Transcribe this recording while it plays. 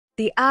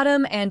The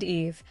Adam and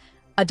Eve,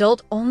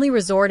 adult-only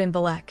resort in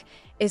Belek,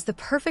 is the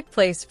perfect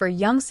place for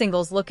young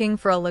singles looking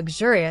for a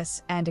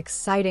luxurious and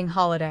exciting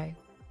holiday.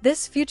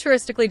 This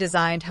futuristically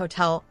designed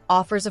hotel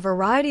offers a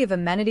variety of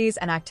amenities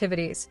and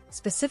activities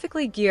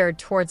specifically geared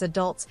towards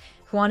adults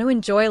who want to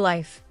enjoy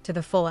life to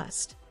the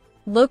fullest.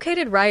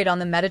 Located right on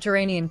the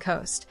Mediterranean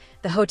coast,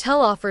 the hotel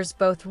offers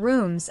both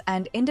rooms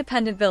and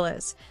independent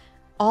villas,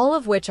 all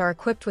of which are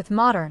equipped with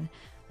modern,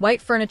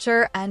 white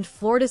furniture and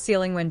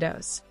floor-to-ceiling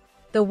windows.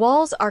 The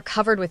walls are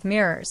covered with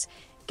mirrors,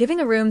 giving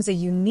the rooms a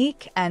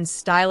unique and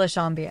stylish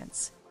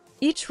ambience.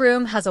 Each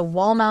room has a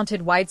wall-mounted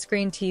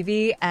widescreen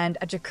TV and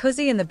a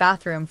jacuzzi in the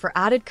bathroom for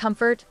added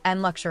comfort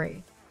and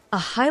luxury. A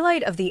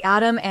highlight of the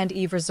Adam and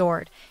Eve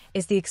Resort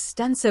is the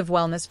extensive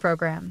wellness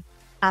program.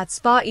 At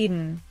Spa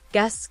Eden,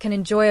 guests can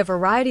enjoy a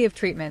variety of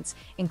treatments,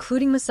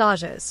 including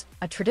massages,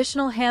 a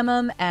traditional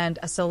hammam, and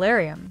a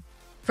solarium.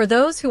 For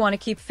those who want to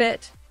keep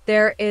fit,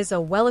 there is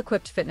a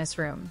well-equipped fitness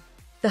room.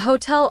 The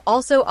hotel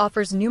also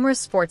offers numerous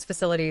sports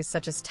facilities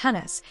such as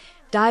tennis,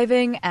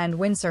 diving, and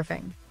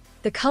windsurfing.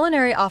 The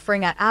culinary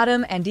offering at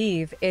Adam and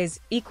Eve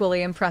is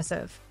equally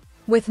impressive.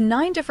 With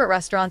 9 different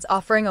restaurants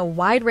offering a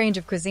wide range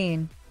of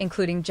cuisine,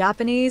 including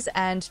Japanese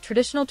and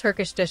traditional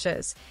Turkish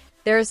dishes,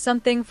 there is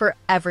something for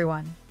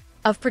everyone.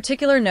 Of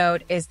particular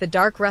note is the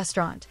Dark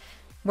Restaurant,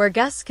 where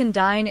guests can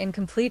dine in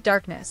complete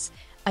darkness,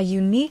 a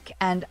unique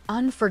and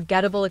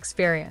unforgettable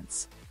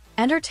experience.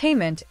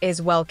 Entertainment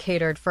is well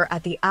catered for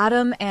at the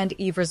Adam and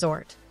Eve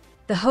Resort.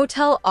 The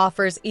hotel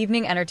offers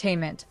evening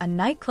entertainment, a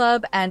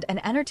nightclub, and an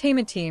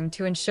entertainment team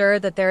to ensure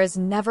that there is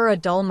never a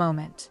dull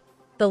moment.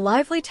 The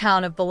lively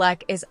town of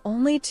Belek is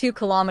only 2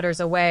 kilometers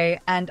away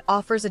and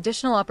offers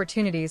additional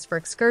opportunities for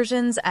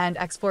excursions and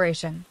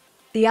exploration.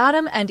 The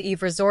Adam and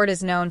Eve Resort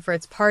is known for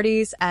its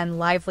parties and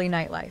lively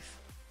nightlife.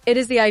 It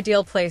is the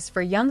ideal place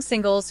for young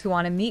singles who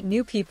want to meet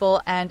new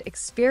people and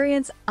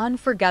experience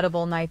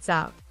unforgettable nights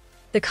out.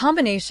 The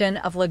combination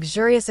of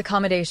luxurious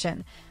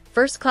accommodation,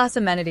 first-class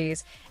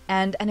amenities,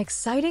 and an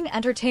exciting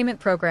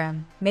entertainment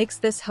program makes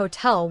this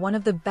hotel one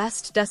of the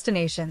best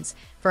destinations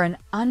for an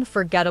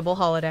unforgettable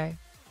holiday.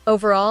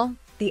 Overall,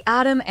 the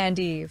Adam and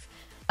Eve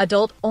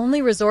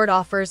adult-only resort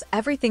offers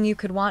everything you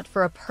could want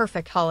for a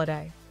perfect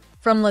holiday.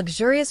 From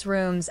luxurious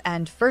rooms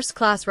and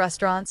first-class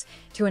restaurants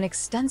to an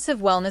extensive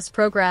wellness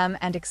program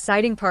and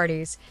exciting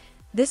parties,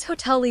 this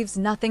hotel leaves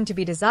nothing to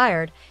be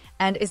desired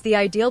and is the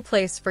ideal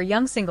place for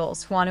young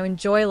singles who want to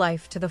enjoy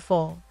life to the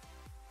full.